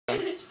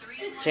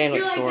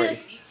Sandwich story.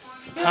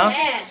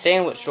 Huh?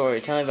 Sandwich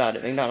story. Tell me about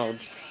it.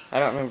 McDonald's. I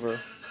don't remember.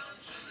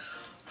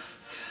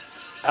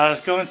 I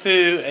was going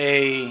through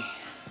a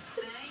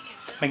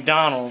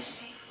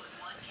McDonald's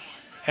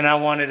and I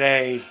wanted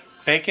a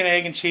bacon,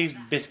 egg, and cheese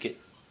biscuit.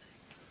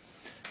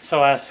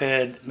 So I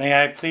said,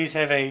 may I please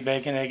have a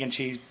bacon, egg, and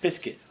cheese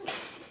biscuit?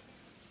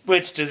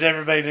 Which, does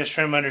everybody in this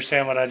room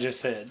understand what I just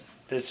said?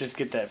 Let's just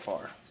get that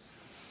far.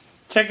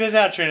 Check this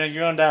out, Trina.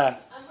 You're going to die.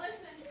 I'm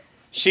listening.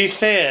 She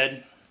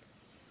said,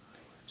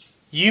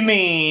 you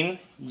mean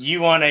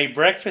you want a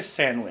breakfast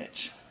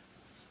sandwich?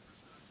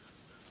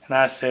 And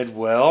I said,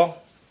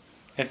 well,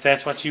 if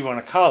that's what you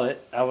want to call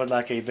it, I would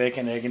like a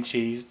bacon, egg, and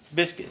cheese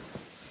biscuit.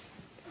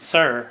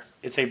 Sir,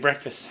 it's a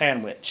breakfast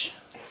sandwich.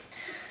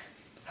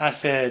 I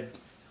said,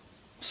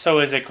 so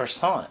is a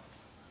croissant.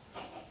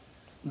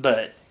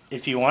 But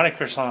if you want a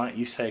croissant,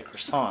 you say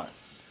croissant.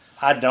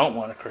 I don't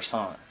want a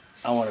croissant.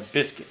 I want a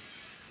biscuit.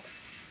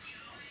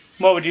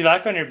 What would you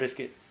like on your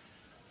biscuit?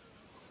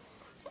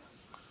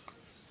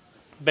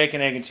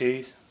 Bacon, egg, and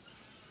cheese.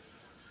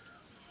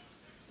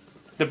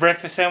 The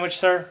breakfast sandwich,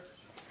 sir?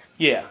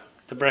 Yeah,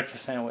 the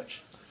breakfast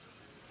sandwich.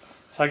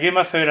 So I get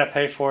my food, I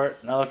pay for it,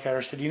 and I look at her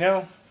and said, you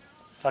know,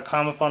 if I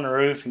climb up on the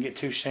roof and get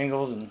 2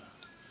 shingles and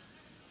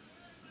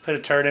put a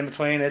turd in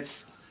between,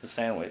 it's a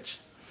sandwich.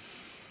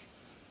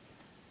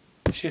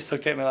 She just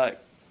looked at me like,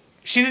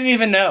 she didn't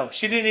even know.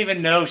 She didn't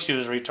even know she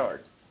was a retard.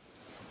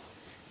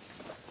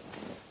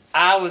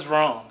 I was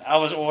wrong. I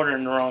was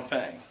ordering the wrong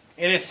thing.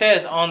 And it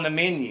says on the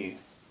menu,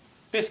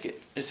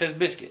 biscuit. It says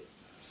biscuit.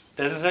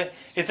 Doesn't say?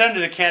 It's under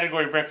the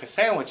category breakfast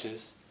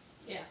sandwiches.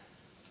 Yeah.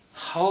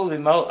 Holy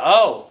moly.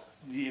 Oh,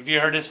 have you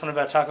heard this one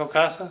about Taco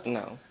Casa?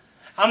 No.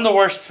 I'm the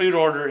worst food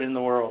orderer in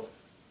the world.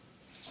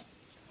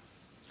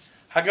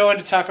 I go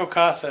into Taco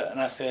Casa and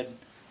I said,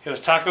 it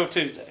was Taco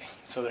Tuesday,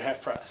 so they're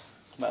half price,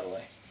 by the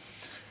way.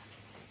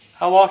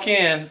 I walk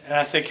in and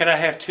I said, can I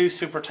have 2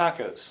 super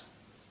tacos?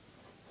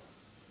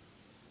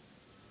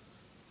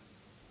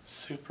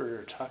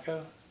 Super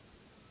taco?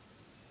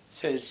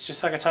 Said it's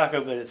just like a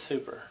taco, but it's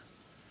super.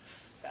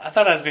 I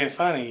thought I was being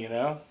funny, you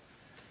know?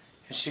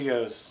 And she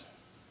goes,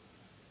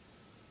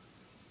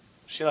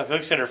 she like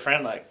looks at her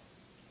friend like,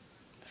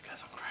 this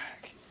guy's on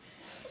crack.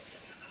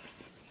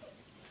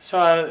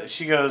 So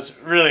she goes,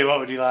 really, what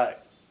would you like?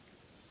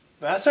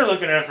 And I started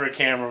looking at her for a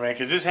cameraman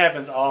because this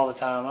happens all the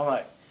time. I'm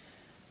like,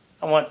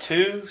 I want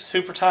 2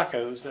 super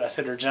tacos that I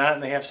said are giant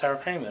and they have sour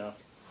cream in them.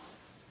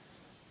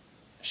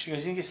 She goes,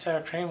 you can get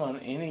sour cream on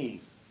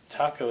any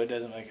taco, it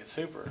doesn't make it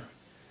super.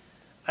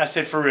 I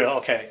said, for real,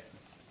 okay.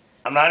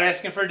 I'm not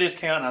asking for a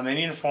discount, I'm in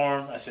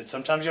uniform. I said,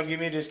 sometimes you'll give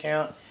me a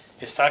discount.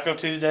 It's Taco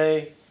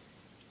Tuesday,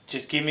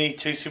 just give me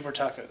 2 super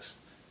tacos.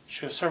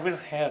 She goes, sir, we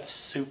don't have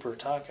super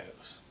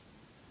tacos.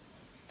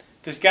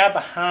 This guy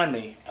behind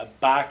me, a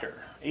biker,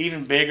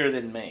 even bigger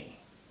than me.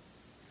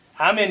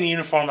 I'm in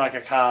uniform like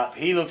a cop.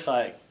 He looks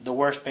like the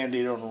worst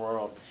bandito in the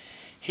world.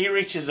 He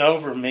reaches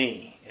over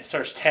me and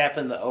starts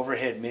tapping the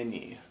overhead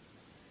menu.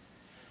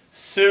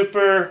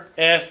 Super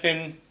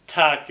effing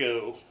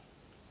taco,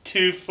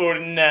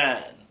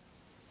 $2.49.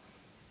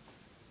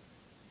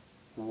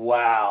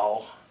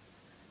 Wow.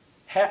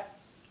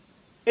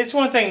 It's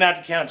one thing not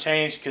to count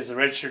change because the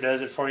register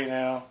does it for you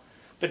now,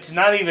 but to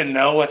not even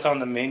know what's on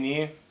the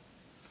menu.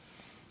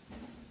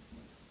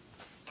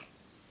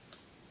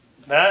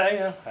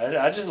 But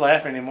I just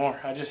laugh anymore.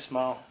 I just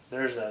smile.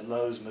 There's that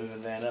Lowe's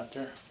moving van up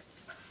there.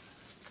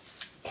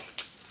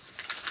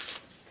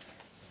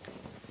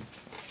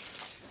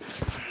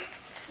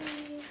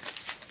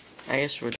 I guess we're